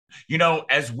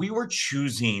As we were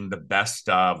choosing the best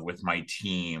of with my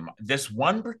team, this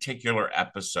one particular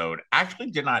episode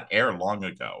actually did not air long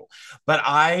ago, but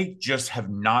I just have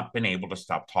not been able to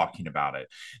stop talking about it.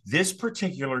 This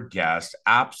particular guest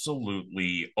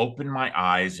absolutely opened my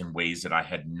eyes in ways that I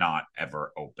had not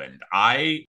ever opened.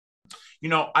 I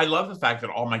love the fact that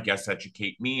all my guests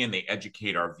educate me and they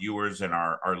educate our viewers and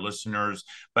our listeners.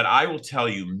 But I will tell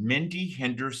you, Mindy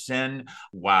Henderson,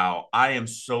 wow, I am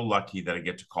so lucky that I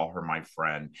get to call her my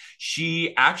friend.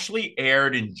 She actually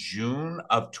aired in June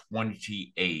of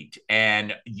 28.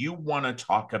 And you want to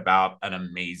talk about an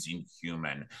amazing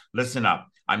human. Listen up.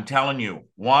 I'm telling you,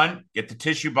 one, get the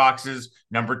tissue boxes.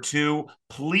 Number two,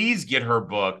 please get her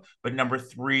book. But number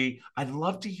three, I'd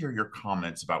love to hear your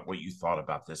comments about what you thought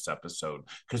about this episode.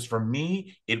 Because for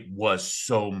me, it was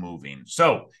so moving.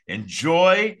 So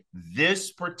enjoy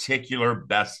this particular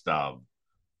best of.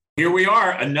 Here we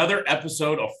are, another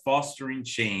episode of Fostering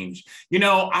Change.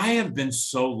 I have been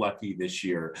so lucky this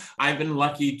year. I've been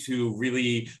lucky to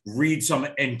really read some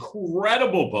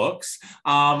incredible books.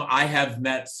 I have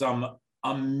met some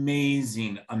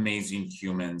amazing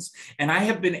humans. And I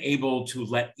have been able to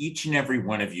let each and every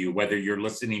one of you, whether you're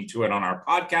listening to it on our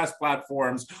podcast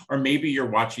platforms, or maybe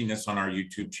you're watching this on our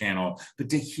YouTube channel, but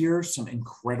to hear some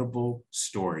incredible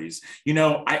stories.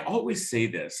 I always say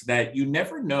this, that you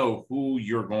never know who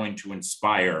you're going to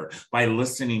inspire by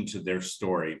listening to their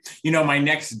story. My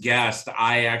next guest,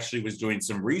 I actually was doing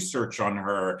some research on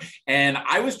her, and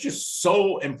I was just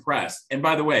so impressed. And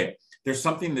by the way, there's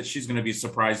something that she's going to be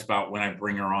surprised about when I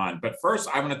bring her on. But first,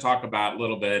 I want to talk about a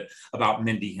little bit about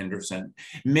Mindy Henderson.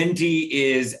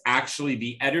 Mindy is actually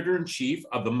the editor-in-chief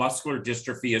of the Muscular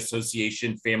Dystrophy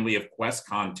Association family of Quest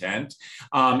content,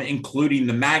 including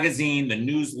the magazine, the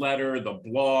newsletter, the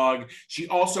blog. She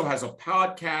also has a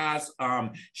podcast.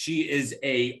 She is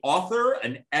an author,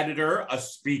 an editor, a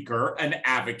speaker, an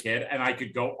advocate, and I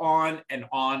could go on and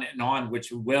on and on,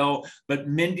 which we will. But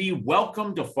Mindy,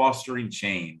 welcome to Fostering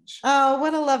Change. Oh,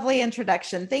 what a lovely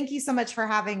introduction. Thank you so much for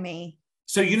having me.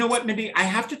 So you know what, Mindy, I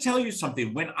have to tell you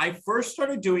something. When I first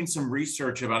started doing some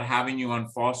research about having you on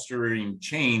Fostering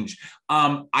Change,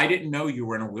 I didn't know you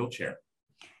were in a wheelchair.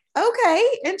 Okay,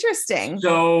 interesting.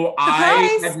 So I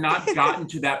Surprise. had not gotten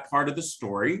to that part of the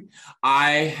story. I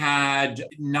had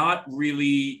not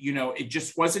really, it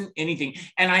just wasn't anything.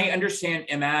 And I understand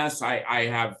MS. I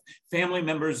have family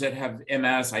members that have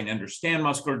MS. I understand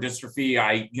muscular dystrophy.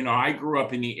 I grew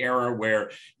up in the era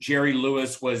where Jerry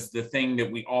Lewis was the thing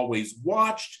that we always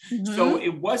watched. Mm-hmm. So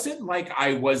it wasn't like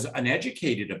I was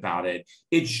uneducated about it.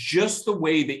 It's just the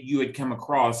way that you had come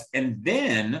across. And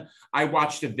then I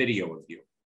watched a video of you.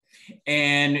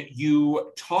 And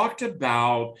you talked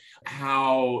about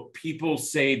how people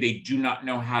say they do not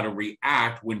know how to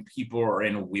react when people are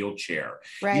in a wheelchair.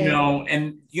 Right.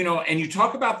 And you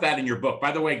talk about that in your book.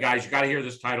 By the way, guys, you got to hear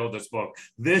this title of this book.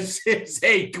 This is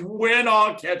a win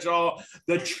all, catch all.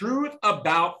 The truth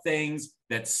about things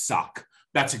that suck.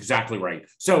 That's exactly right.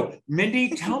 So, Mindy,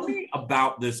 tell me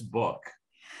about this book.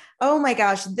 Oh my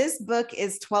gosh, this book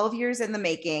is 12 years in the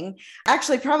making.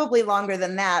 Actually, probably longer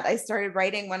than that. I started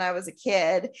writing when I was a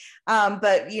kid,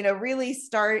 but really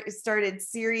started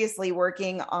seriously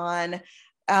working on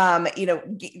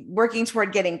working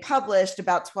toward getting published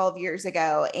about 12 years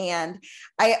ago. And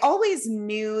I always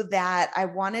knew that I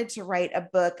wanted to write a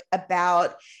book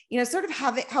about, sort of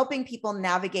helping people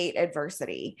navigate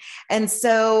adversity. And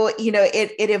so,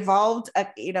 it evolved,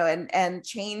 and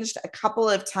changed a couple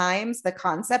of times, the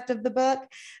concept of the book,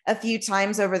 a few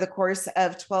times over the course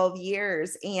of 12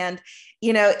 years. And,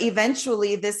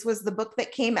 eventually this was the book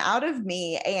that came out of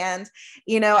me. And,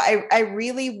 I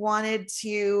really wanted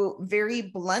to very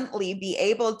bluntly be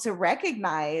able to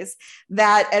recognize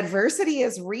that adversity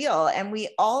is real and we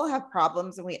all have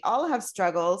problems and we all have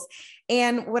struggles.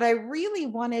 And what I really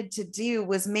wanted to do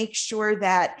was make sure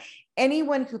that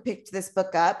anyone who picked this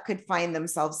book up could find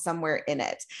themselves somewhere in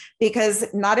it, because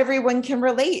not everyone can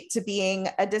relate to being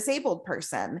a disabled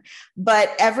person,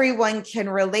 but everyone can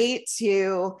relate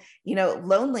to,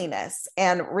 loneliness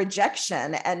and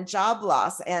rejection and job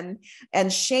loss and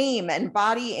shame and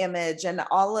body image and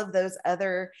all of those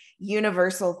other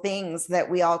universal things that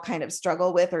we all kind of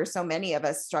struggle with, or so many of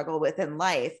us struggle with in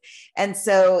life. And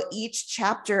so each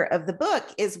chapter of the book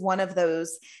is one of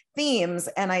those themes.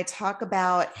 And I talk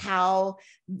about how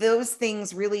those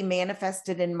things really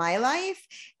manifested in my life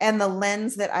and the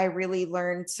lens that I really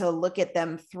learned to look at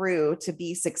them through to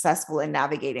be successful in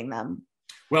navigating them.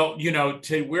 Well,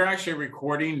 we're actually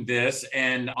recording this,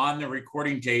 and on the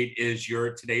recording date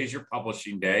today is your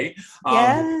publishing day.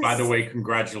 By the Yes. way,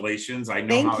 congratulations. I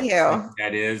know Thank how exciting you.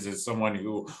 that is as someone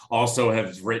who also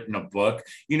has written a book,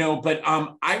 but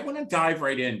I want to dive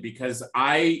right in because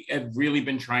I have really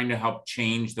been trying to help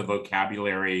change the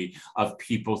vocabulary of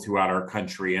people throughout our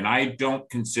country. And I don't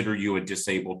consider you a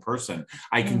disabled person.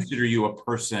 I Mm. consider you a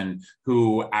person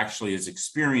who actually is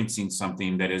experiencing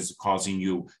something that is causing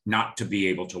you not to be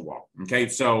able to walk. Okay.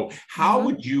 So, how Mhm.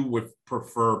 would you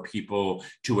prefer people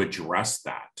to address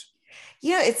that?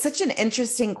 It's such an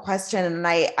interesting question, and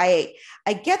I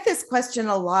get this question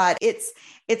a lot.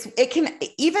 It can,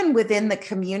 even within the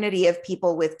community of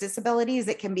people with disabilities,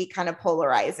 it can be kind of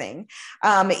polarizing,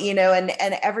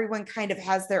 and everyone kind of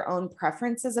has their own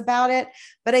preferences about it.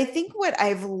 But I think what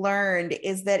I've learned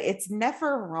is that it's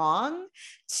never wrong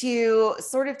to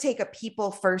sort of take a people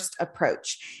first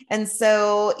approach. And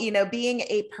so, being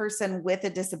a person with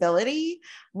a disability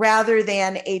rather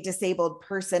than a disabled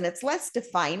person, it's less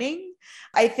defining,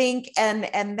 I think.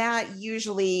 And that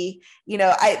usually,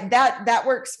 that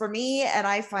works for me, and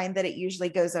I find that it usually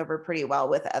goes over pretty well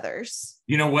with others.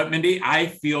 You know what, Mindy? I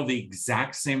feel the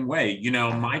exact same way.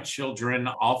 My children,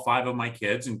 all five of my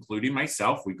kids, including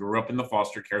myself, we grew up in the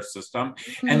foster care system.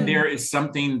 And there Mm. is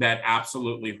something that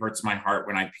absolutely hurts my heart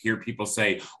when I hear people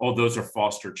say, oh, those are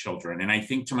foster children. And I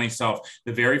think to myself,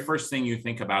 the very first thing you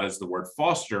think about is the word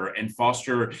foster. And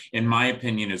foster, in my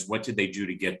opinion, is what did they do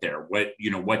to get there?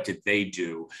 What did they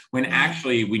do? When Yeah.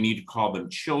 actually we need to call them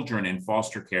children in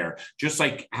foster care, just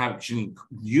like having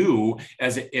you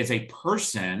as a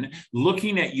person,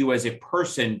 looking at you as a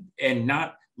person and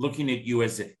not looking at you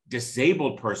as a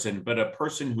disabled person, but a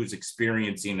person who's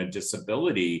experiencing a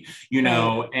disability,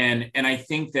 Right. and I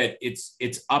think that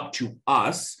it's up to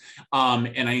us.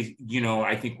 And I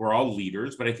think we're all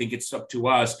leaders, but I think it's up to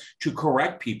us to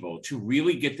correct people, to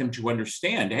really get them to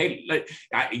understand, hey,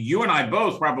 you and I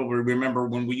both probably remember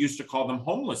when we used to call them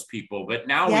homeless people, but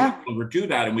now we no Yeah. longer do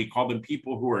that, and we call them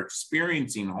people who are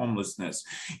experiencing homelessness.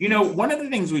 One of the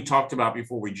things we talked about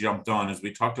before we jumped on is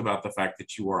we talked about the fact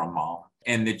that you are a mom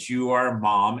and that you are a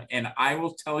mom. And I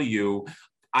will tell you,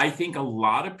 I think a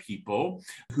lot of people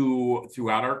who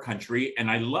throughout our country, and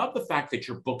I love the fact that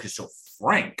your book is so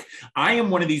frank. I am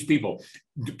one of these people.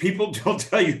 People don't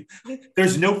tell you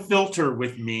there's no filter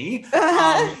with me.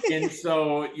 And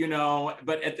so,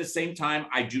 but at the same time,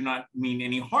 I do not mean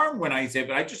any harm when I say,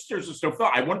 but there's just no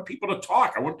thought. I want people to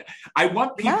talk. I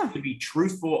want people Yeah. to be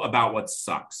truthful about what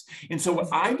sucks. And so what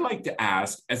I'd Mhm. like to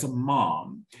ask as a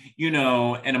mom,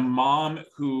 and a mom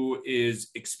who is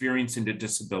experiencing a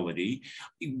disability,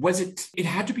 it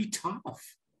had to be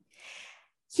tough.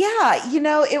 Yeah,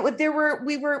 it would there were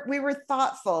we were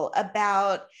thoughtful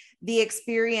about the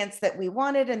experience that we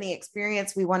wanted and the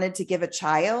experience we wanted to give a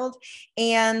child.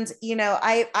 And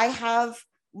I have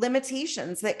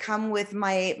limitations that come with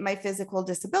my physical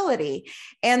disability.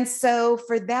 And so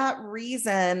for that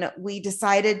reason, we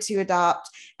decided to adopt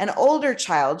an older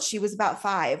child. She was about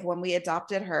 5 when we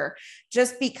adopted her,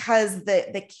 just because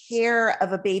the care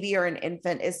of a baby or an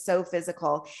infant is so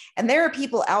physical. And there are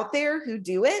people out there who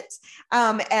do it,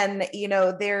 and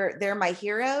they're my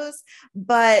heroes.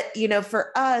 But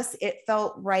for us, it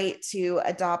felt right to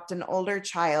adopt an older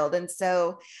child. And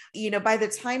so by the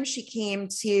time she came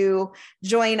to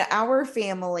join our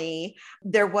family,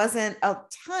 there wasn't a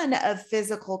ton of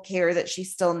physical care that she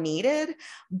still needed,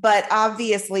 but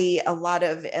obviously a lot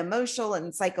of emotional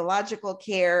and psychological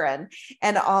care,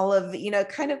 and all of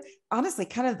kind of, honestly,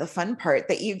 kind of the fun part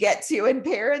that you get to in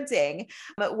parenting.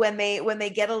 But when they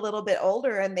get a little bit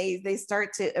older and they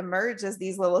start to emerge as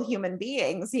these little human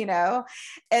beings.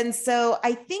 And so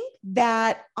I think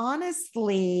that,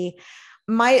 honestly,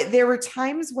 there were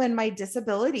times when my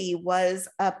disability was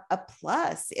a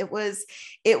plus. It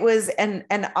was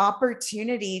an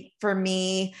opportunity for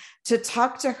me to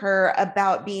talk to her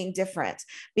about being different,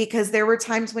 because there were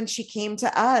times when she came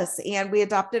to us, and we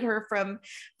adopted her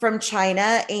from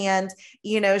China. And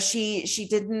she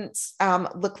didn't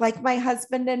look like my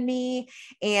husband and me,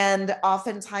 and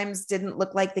oftentimes didn't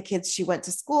look like the kids she went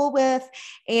to school with.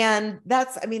 And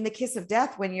that's, I mean, the kiss of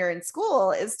death when you're in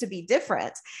school is to be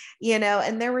different.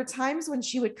 And there were times when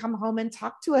she would come home and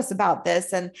talk to us about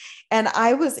this, and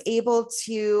I was able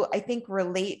to, I think,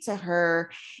 relate to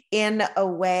her in a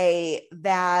way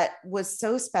that was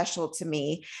so special to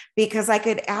me, because I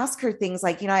could ask her things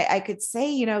like, I could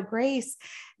say, Grace,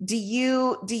 do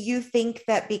you think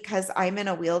that because I'm in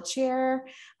a wheelchair,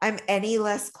 I'm any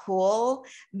less cool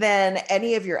than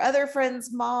any of your other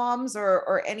friends' moms,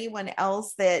 or anyone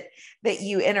else that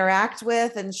you interact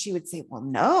with? And she would say, well,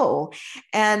 no.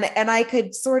 And I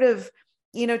could sort of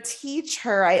teach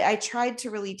her. I tried to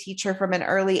really teach her from an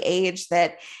early age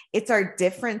that it's our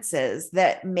differences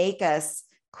that make us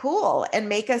cool and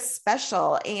make us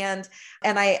special. And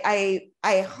I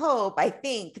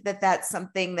think that that's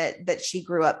something that she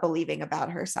grew up believing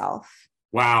about herself.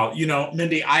 Wow.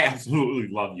 Mindy, I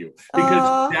absolutely love you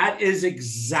because that is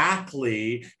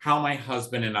exactly how my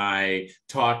husband and I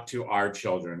talk to our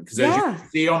children. Because as you can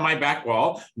see on my back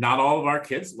wall, not all of our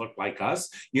kids look like us.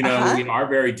 We are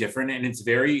very different. And it's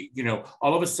very,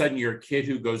 all of a sudden you're a kid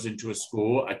who goes into a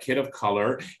school, a kid of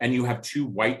color, and you have two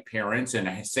white parents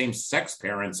and same sex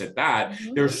parents at that.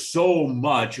 Mm-hmm. There's so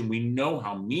much, and we know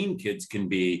how mean kids can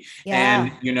be. Yeah.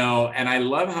 And I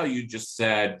love how you just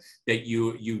said that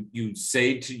you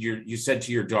said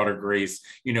to your daughter, Grace,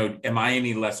 am I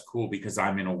any less cool because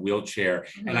I'm in a wheelchair?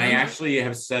 Mm-hmm. And I actually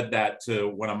have said that to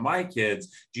one of my kids.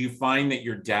 Do you find that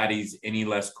your daddy's any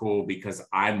less cool because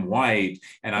I'm white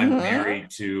and I'm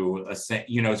married to a, so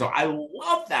I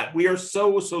love that. We are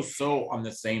so on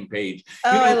the same page.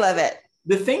 I love it.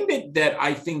 The thing that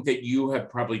I think that you have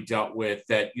probably dealt with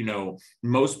that,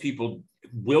 most people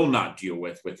will not deal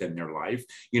with within their life.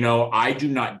 I do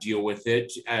not deal with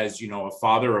it as, a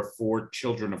father of 4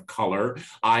 children of color.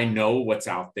 I know what's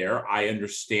out there. I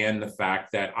understand the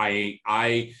fact that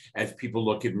I, as people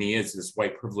look at me as this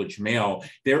white privileged male,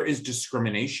 there is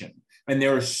discrimination. And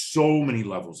there are so many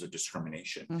levels of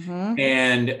discrimination. Mm-hmm.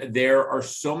 And there are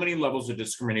so many levels of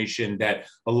discrimination that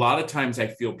a lot of times I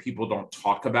feel people don't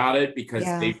talk about it because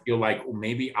they feel like, well,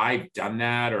 maybe I've done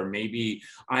that, or maybe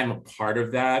I'm a part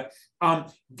of that.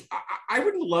 I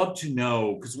would love to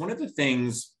know, because one of the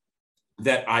things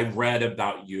that I read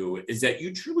about you is that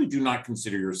you truly do not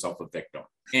consider yourself a victim.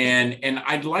 And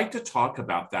I'd like to talk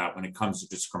about that when it comes to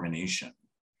discrimination.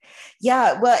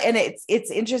 Yeah, well, and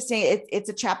it's interesting. It's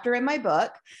a chapter in my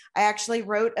book. I actually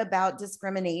wrote about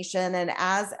discrimination, and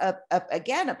as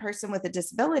a person with a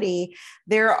disability,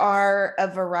 there are a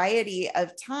variety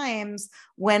of times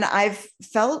when I've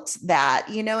felt that,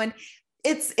 and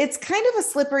it's kind of a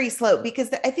slippery slope, because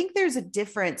I think there's a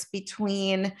difference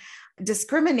between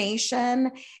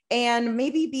discrimination and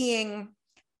maybe being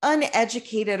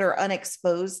uneducated or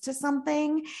unexposed to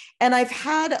something. And I've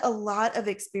had a lot of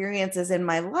experiences in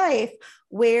my life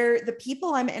where the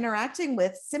people I'm interacting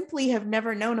with simply have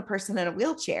never known a person in a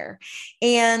wheelchair.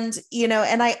 And,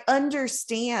 and I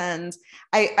understand,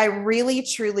 I really,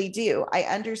 truly do. I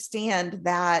understand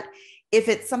that if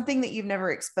it's something that you've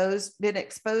never been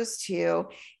exposed to,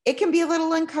 it can be a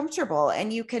little uncomfortable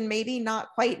and you can maybe not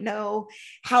quite know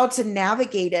how to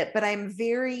navigate it. But I'm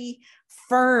very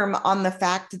firm on the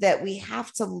fact that we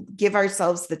have to give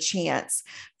ourselves the chance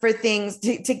for things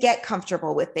to get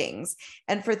comfortable with things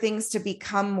and for things to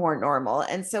become more normal.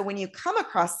 And so when you come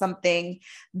across something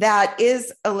that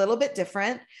is a little bit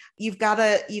different, you've got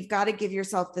to give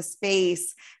yourself the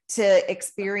space to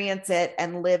experience it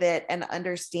and live it and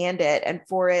understand it, and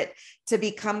for it to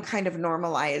become kind of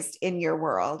normalized in your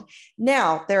world.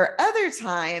 Now, there are other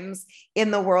times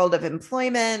in the world of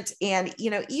employment and,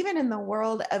 even in the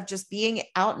world of just being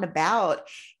out and about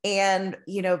and,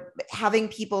 having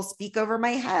people speak over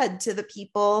my head to the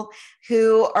people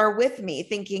who are with me,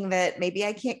 thinking that maybe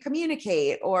I can't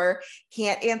communicate or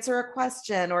can't answer a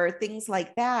question or things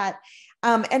like that.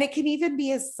 And it can even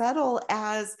be as subtle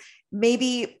as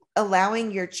maybe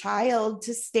allowing your child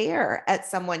to stare at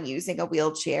someone using a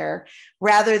wheelchair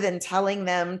rather than telling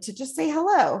them to just say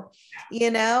hello,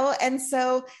 And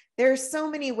so there's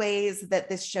so many ways that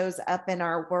this shows up in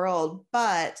our world.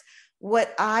 But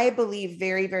what I believe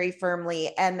very, very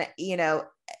firmly, and,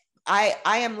 I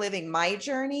am living my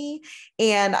journey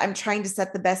and I'm trying to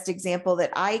set the best example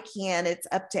that I can. It's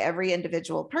up to every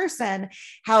individual person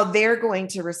how they're going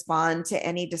to respond to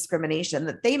any discrimination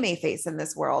that they may face in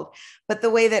this world. But the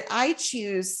way that I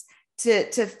choose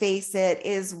to face it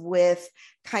is with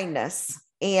kindness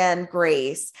and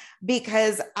grace,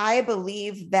 because I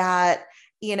believe that,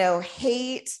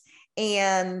 hate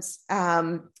and,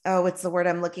 what's the word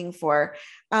I'm looking for?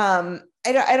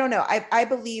 I don't know. I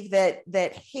believe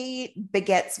that hate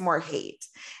begets more hate,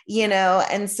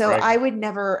 and so right. I would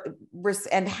never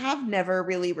and have never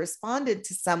really responded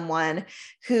to someone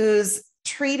who's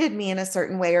treated me in a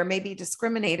certain way or maybe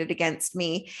discriminated against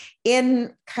me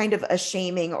in kind of a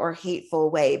shaming or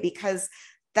hateful way, because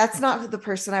that's not the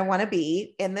person I want to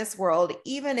be in this world.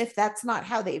 Even if that's not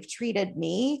how they've treated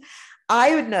me,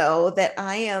 I would know that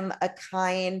I am a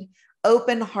kind,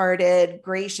 open-hearted,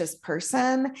 gracious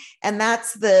person. And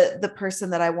that's the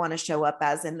person that I want to show up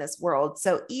as in this world.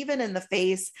 So even in the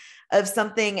face of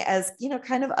something as,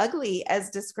 kind of ugly as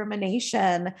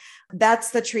discrimination,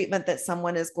 that's the treatment that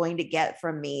someone is going to get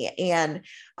from me. And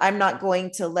I'm not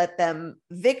going to let them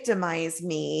victimize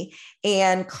me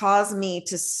and cause me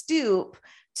to stoop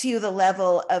to the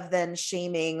level of then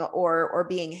shaming or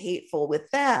being hateful with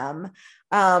them,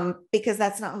 because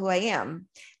that's not who I am.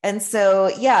 And so,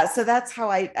 yeah, so that's how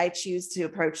I choose to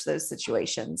approach those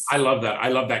situations. I love that. I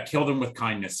love that. Kill them with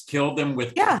kindness. Kill them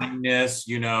with kindness.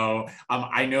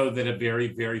 I know that a very,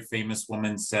 very famous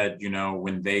woman said,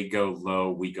 when they go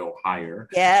low, we go higher.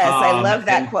 Yes, I love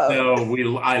that quote.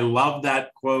 So I love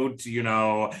that quote.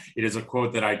 It is a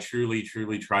quote that I truly,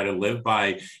 truly try to live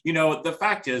by. The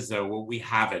fact is, though, we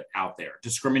have it out there.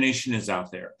 Discrimination is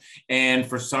out there. And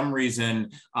for some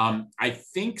reason, I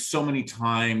think so many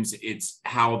times it's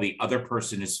how the other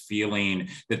person is feeling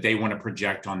that they want to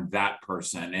project on that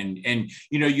person. And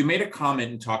you made a comment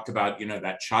and talked about,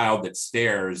 that child that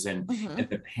stares and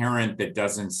the parent that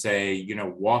doesn't say,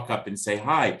 walk up and say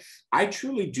hi. I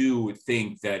truly do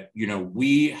think that,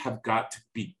 we have got to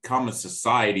become a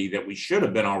society that we should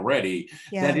have been already,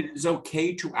 that it is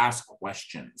okay to ask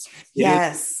questions.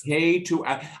 Yes. Okay to,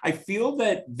 I feel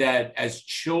that as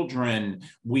children,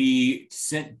 we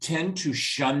tend to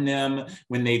shun them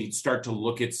when they start to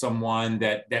look at someone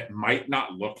that might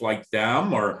not look like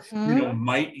them, or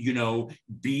might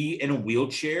be in a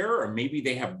wheelchair, or maybe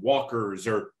they have walkers,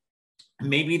 or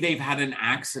maybe they've had an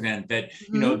accident that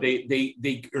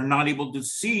they are not able to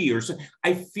see. Or so.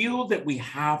 I feel that we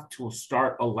have to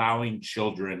start allowing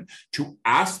children to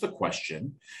ask the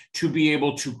question, to be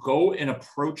able to go and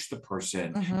approach the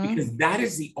person, because that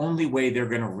is the only way they're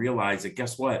going to realize that,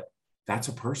 guess what, that's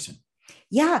a person.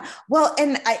 Yeah. Well,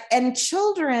 and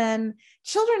children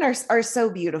are so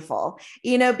beautiful,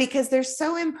 because they're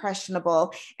so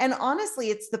impressionable. And honestly,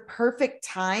 it's the perfect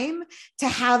time to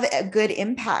have a good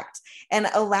impact and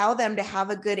allow them to have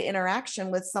a good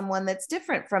interaction with someone that's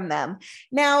different from them.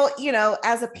 Now,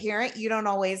 as a parent, you don't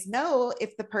always know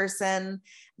if the person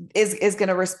is going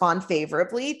to respond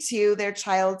favorably to their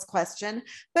child's question,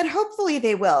 but hopefully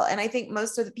they will. And I think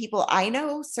most of the people I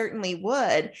know certainly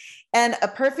would. And a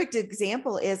perfect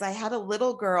example is I had a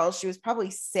little girl, she was probably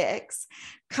 6,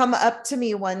 come up to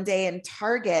me one day in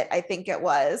Target, I think it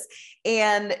was.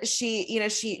 And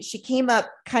she came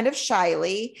up kind of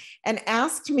shyly and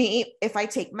asked me if I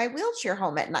take my wheelchair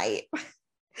home at night.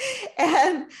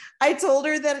 And I told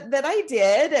her that I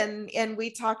did. And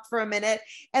we talked for a minute.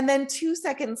 And then 2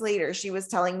 seconds later, she was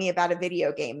telling me about a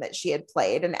video game that she had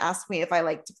played and asked me if I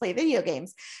like to play video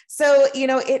games. So,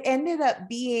 it ended up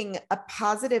being a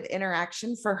positive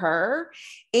interaction for her.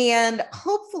 And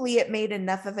hopefully it made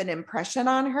enough of an impression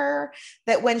on her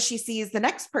that when she sees the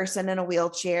next person in a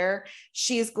wheelchair,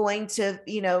 she's going to,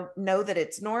 know that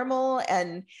it's normal.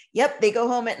 And yep, they go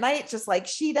home at night just like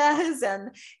she does,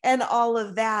 and all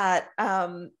of that.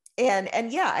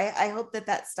 And yeah, I hope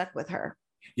that stuck with her.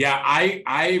 Yeah,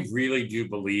 I really do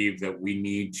believe that we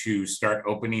need to start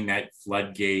opening that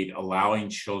floodgate, allowing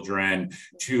children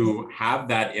to have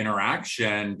that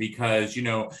interaction, because,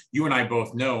 you and I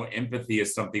both know empathy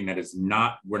is something that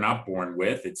we're not born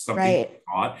with. It's something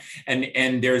taught.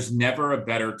 And there's never a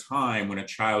better time when a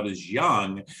child is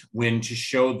young, when to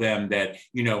show them that,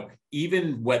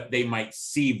 even what they might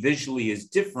see visually is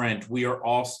different, we are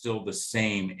all still the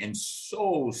same in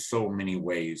so many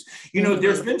ways.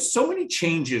 There's been so many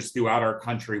changes throughout our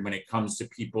country when it comes to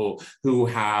people who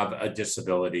have a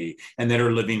disability and that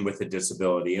are living with a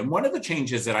disability. And one of the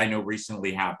changes that I know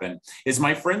recently happened is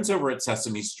my friends over at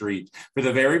Sesame Street, for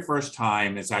the very first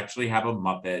time, is actually have a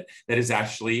Muppet that is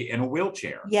actually in a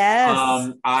wheelchair.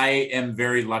 Yes. I am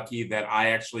very lucky that I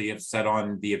actually have sat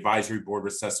on the advisory board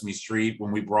with Sesame Street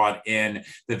when we brought in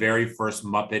the very first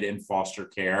Muppet in foster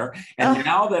care. And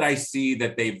now that I see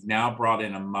that they've now brought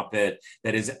in a Muppet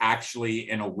that is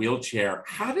actually in a wheelchair,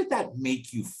 how did that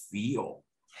make you feel?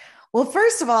 Well,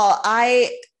 first of all,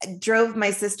 I drove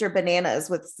my sister bananas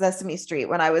with Sesame Street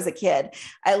when I was a kid.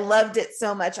 I loved it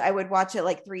so much. I would watch it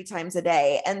like 3 times a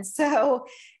day. And so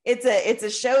it's a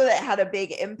show that had a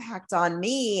big impact on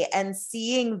me, and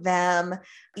seeing them,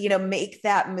 make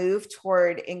that move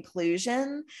toward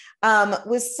inclusion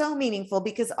was so meaningful,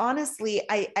 because honestly,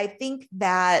 I think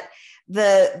that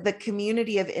the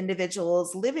community of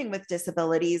individuals living with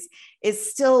disabilities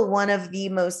is still one of the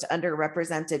most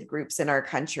underrepresented groups in our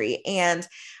country. And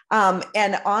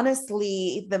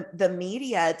honestly, the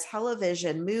media,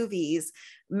 television, movies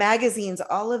magazines,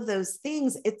 all of those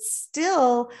things, it's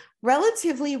still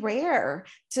relatively rare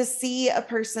to see a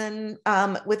person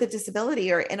with a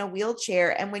disability or in a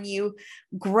wheelchair. And when you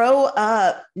grow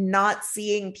up not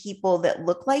seeing people that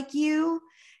look like you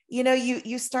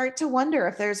start to wonder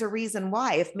if there's a reason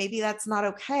why, if maybe that's not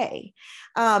okay.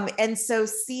 And so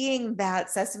seeing that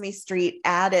Sesame Street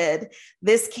added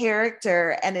this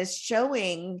character and is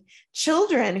showing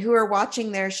children who are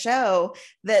watching their show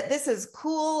that this is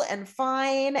cool and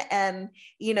fine and,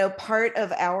 part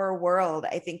of our world,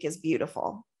 I think is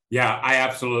beautiful. Yeah, I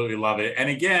absolutely love it. And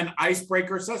again,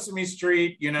 Icebreaker, Sesame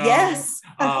Street, Yes.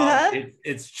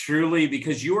 it's truly,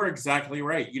 because you are exactly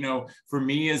right. For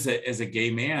me as a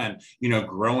gay man,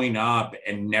 growing up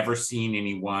and never seeing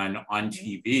anyone on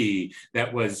TV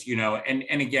that was,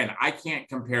 and again, I can't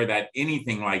compare that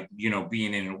anything like,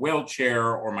 being in a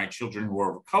wheelchair or my children who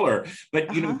are of color.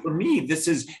 But, for me, this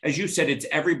is, as you said, it's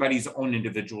everybody's own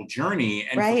individual journey.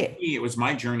 And right. For me, it was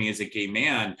my journey as a gay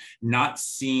man, not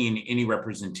seeing any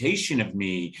representation of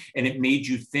me, and it made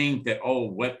you think that,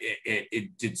 what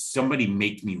did somebody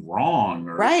make me wrong,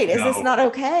 or right, is this not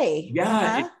okay?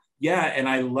 Yeah, and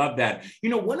I love that.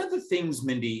 One of the things,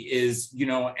 Mindy, is,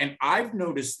 and I've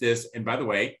noticed this, and by the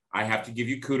way, I have to give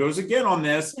you kudos again on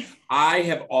this. I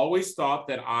have always thought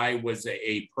that I was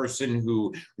a person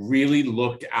who really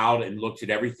looked out and looked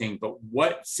at everything.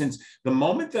 But since the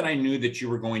moment that I knew that you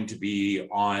were going to be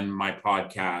on my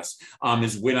podcast,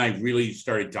 is when I really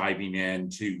started diving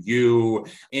into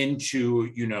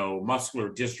muscular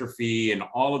dystrophy and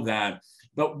all of that.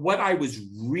 But what I was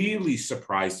really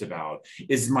surprised about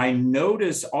is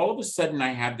all of a sudden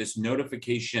I have this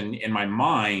notification in my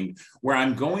mind where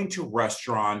I'm going to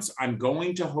restaurants, I'm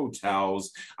going to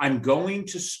hotels, I'm going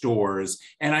to stores,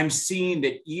 and I'm seeing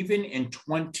that even in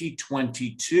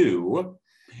 2022,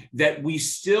 that we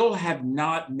still have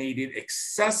not made it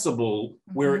accessible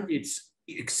where it's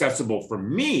accessible for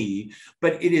me,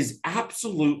 but it is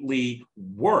absolutely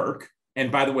work. And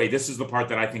by the way, this is the part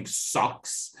that I think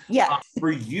sucks. Yeah.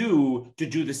 For you to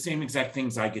do the same exact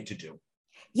things I get to do.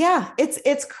 Yeah,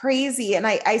 it's crazy. And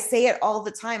I say it all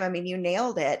the time. I mean, you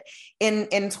nailed it. In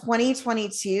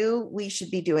 2022, we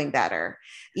should be doing better.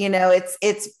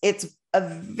 It's a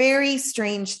very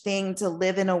strange thing to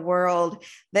live in a world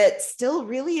that still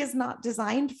really is not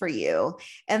designed for you.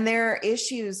 And there are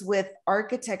issues with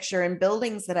architecture and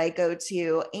buildings that I go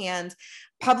to and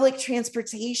public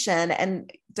transportation,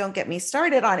 and don't get me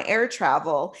started on air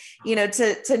travel,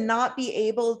 to not be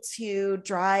able to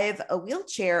drive a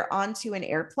wheelchair onto an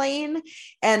airplane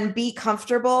and be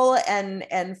comfortable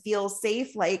and feel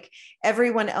safe like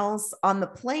everyone else on the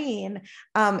plane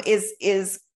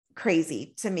is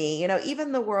crazy to me.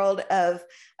 Even the world of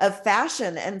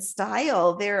fashion and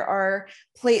style,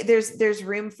 there's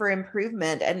room for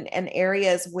improvement and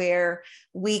areas where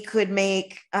we could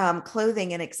make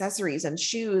clothing and accessories and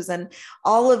shoes and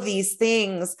all of these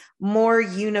things more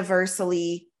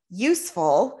universally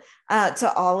useful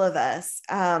to all of us.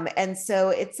 And so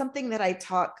it's something that I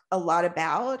talk a lot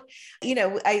about.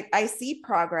 I see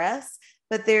progress,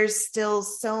 but there's still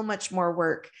so much more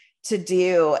work to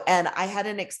do. And I had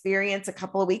an experience a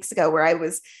couple of weeks ago where I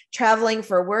was traveling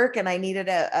for work and I needed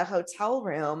a hotel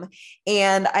room.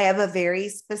 And I have a very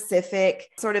specific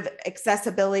sort of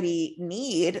accessibility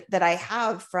need that I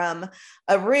have from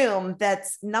a room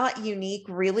that's not unique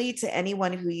really to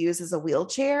anyone who uses a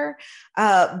wheelchair.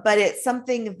 But it's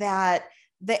something that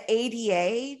the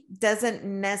ADA doesn't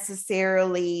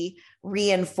necessarily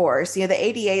reinforce. The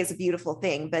ADA is a beautiful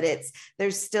thing, but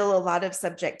there's still a lot of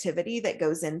subjectivity that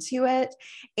goes into it.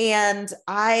 And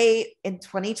I, in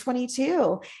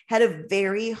 2022, had a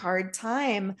very hard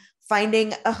time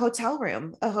finding a hotel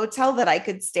room, a hotel that I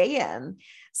could stay in.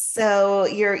 So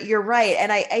you're right.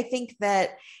 And I think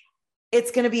that it's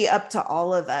going to be up to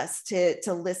all of us to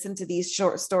listen to these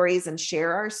short stories and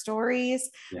share our stories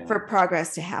for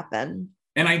progress to happen.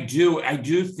 And I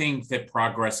do think that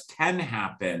progress can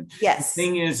happen. Yes. The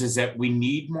thing is that we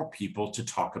need more people to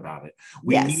talk about it.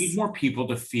 We need more people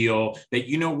to feel that,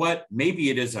 you know what, maybe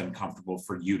it is uncomfortable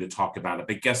for you to talk about it,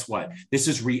 but guess what? This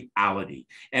is reality.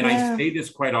 And I say this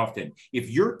quite often. If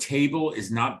your table is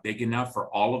not big enough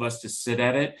for all of us to sit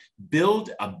at it, build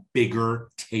a bigger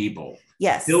table.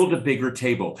 Yes. Build a bigger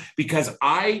table, because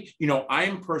I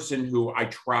am a person who I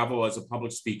travel as a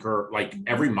public speaker like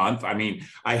every month. I mean,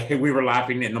 we were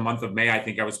laughing in the month of May. I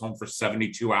think I was home for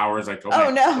 72 hours. I told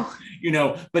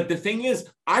no. But the thing is,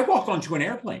 I walk onto an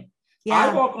airplane. I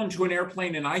Yeah. walk onto an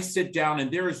airplane and I sit down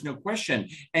and there is no question.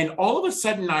 And all of a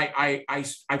sudden I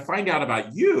find out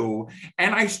about you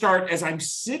and I start as I'm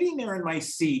sitting there in my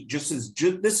seat, this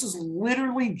is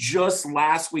literally just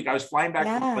last week. I was flying back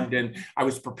from Yeah. London. I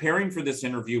was preparing for this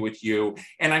interview with you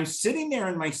and I'm sitting there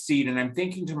in my seat and I'm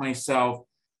thinking to myself,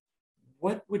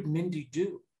 what would Mindy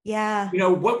do? Yeah.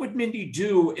 What would Mindy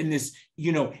do in this,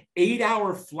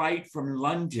 8-hour flight from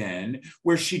London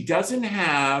where she doesn't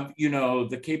have,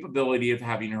 the capability of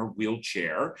having her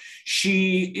wheelchair?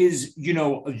 She is, you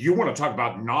want to talk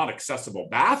about not accessible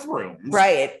bathrooms.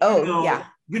 Right. Oh, yeah.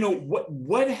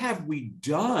 What have we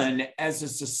done as a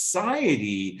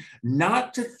society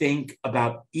not to think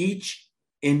about each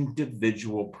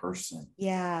individual person?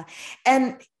 Yeah.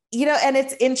 And, and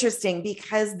it's interesting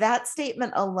because that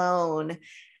statement alone,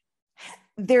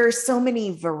 there are so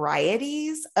many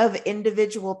varieties of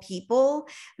individual people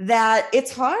that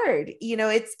it's hard.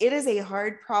 It is a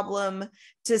hard problem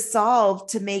to solve,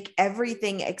 to make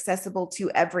everything accessible to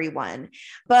everyone.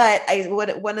 But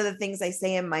one of the things I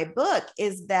say in my book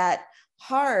is that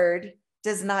hard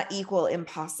does not equal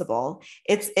impossible.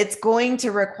 It's going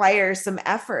to require some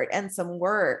effort and some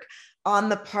work on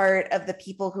the part of the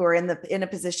people who are in a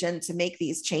position to make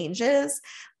these changes,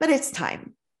 but it's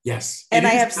time. Yes. And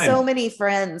I have so many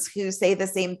friends who say the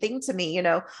same thing to me.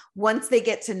 Once they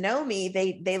get to know me,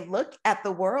 they look at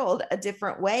the world a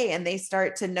different way and they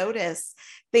start to notice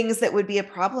things that would be a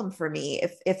problem for me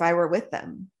if I were with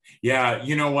them. Yeah,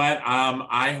 you know what?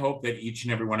 I hope that each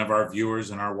and every one of our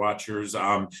viewers and our watchers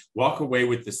walk away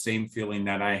with the same feeling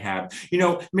that I have.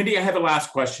 Mindy, I have a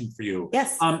last question for you.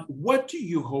 Yes. What do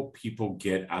you hope people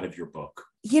get out of your book?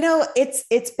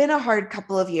 It's been a hard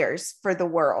couple of years for the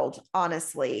world,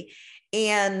 honestly.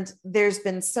 And there's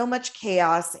been so much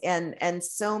chaos and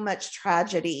so much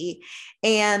tragedy.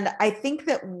 And I think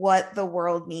that what the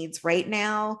world needs right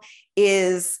now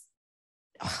is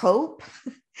hope.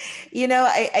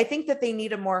 I think that they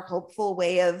need a more hopeful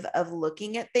way of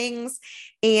looking at things.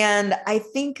 And I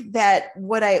think that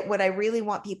what I really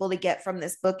want people to get from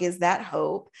this book is that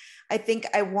hope. I think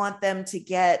I want them to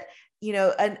get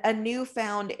a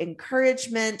newfound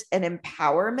encouragement and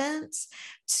empowerment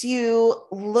to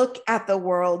look at the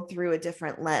world through a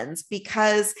different lens,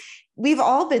 because we've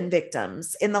all been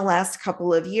victims in the last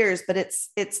couple of years, but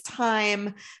it's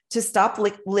time to stop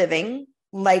living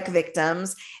like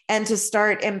victims and to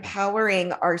start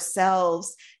empowering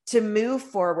ourselves to move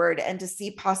forward and to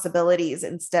see possibilities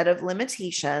instead of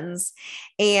limitations,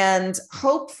 and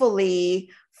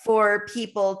hopefully for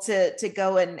people to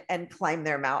go and climb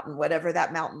their mountain, whatever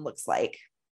that mountain looks like.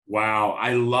 Wow,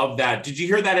 I love that. Did you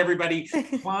hear that, everybody?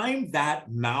 Climb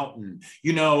that mountain.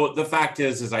 The fact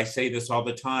is, as I say this all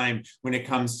the time, when it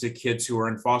comes to kids who are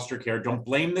in foster care, don't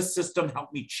blame the system.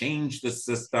 Help me change the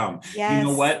system. Yes. You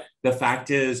know what? The fact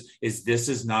is this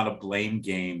is not a blame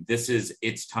game.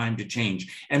 It's time to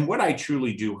change. And what I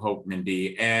truly do hope,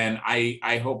 Mindy, and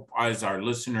I hope as our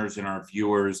listeners and our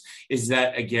viewers, is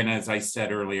that, again, as I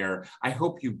said earlier, I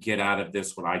hope you get out of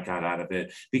this what I got out of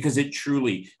it, because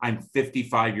I'm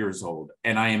 55 years old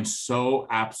and I am so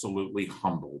absolutely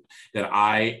humbled that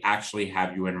I actually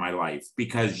have you in my life,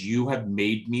 because you have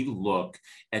made me look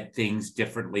at things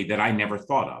differently that I never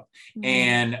thought of. Mm-hmm.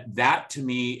 And that to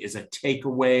me is a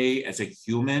takeaway as a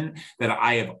human that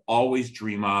I have always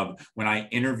dreamed of when I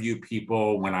interview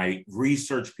people, when I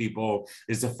research people,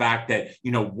 is the fact that,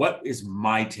 what is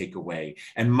my takeaway?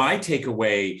 And my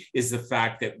takeaway is the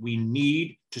fact that we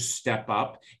need to step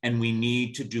up and we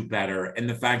need to do better. And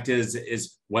the fact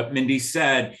is what Mindy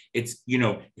said, it's,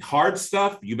 hard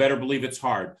stuff. You better believe it's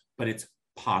hard, but it's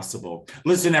possible.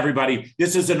 Listen, everybody,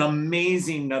 this is an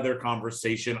amazing another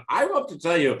conversation. I love to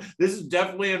tell you, this is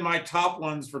definitely in my top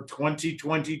ones for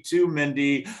 2022,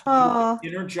 Mindy. You have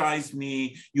energized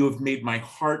me. You have made my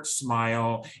heart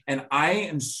smile. And I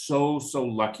am so, so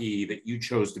lucky that you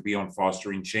chose to be on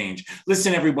Fostering Change.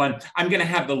 Listen, everyone, I'm going to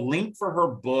have the link for her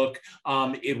book.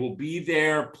 It will be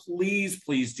there. Please,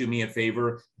 please do me a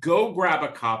favor. Go grab a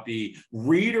copy,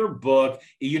 read her book.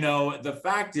 The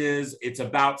fact is, it's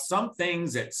about some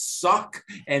things that suck,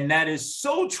 and that is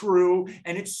so true.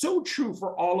 And it's so true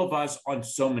for all of us on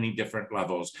so many different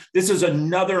levels. This is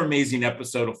another amazing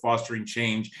episode of Fostering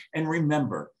Change. And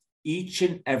remember, each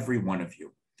and every one of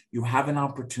you, you have an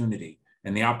opportunity.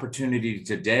 And the opportunity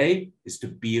today is to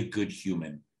be a good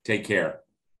human. Take care.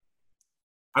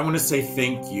 I want to say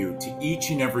thank you to each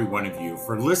and every one of you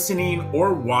for listening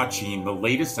or watching the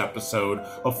latest episode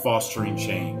of Fostering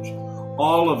Change.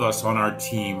 All of us on our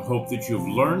team hope that you've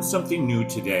learned something new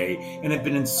today and have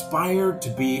been inspired to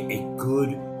be a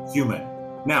good human.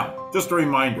 Now, just a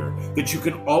reminder that you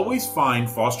can always find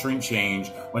Fostering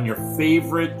Change on your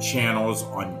favorite channels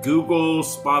on Google,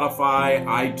 Spotify,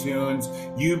 iTunes,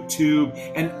 YouTube,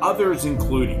 and others,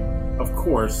 including, of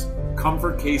course,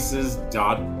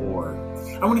 comfortcases.org.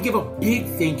 I want to give a big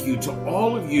thank you to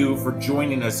all of you for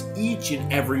joining us each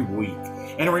and every week.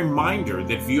 And a reminder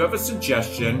that if you have a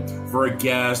suggestion for a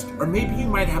guest, or maybe you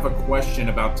might have a question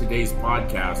about today's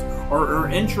podcast, or are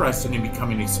interested in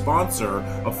becoming a sponsor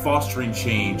of Fostering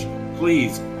Change,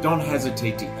 please don't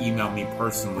hesitate to email me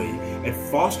personally at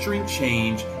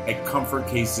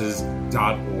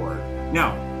fosteringchange@comfortcases.org.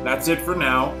 Now, that's it for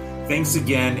now. Thanks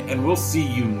again, and we'll see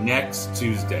you next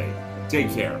Tuesday.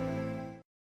 Take care.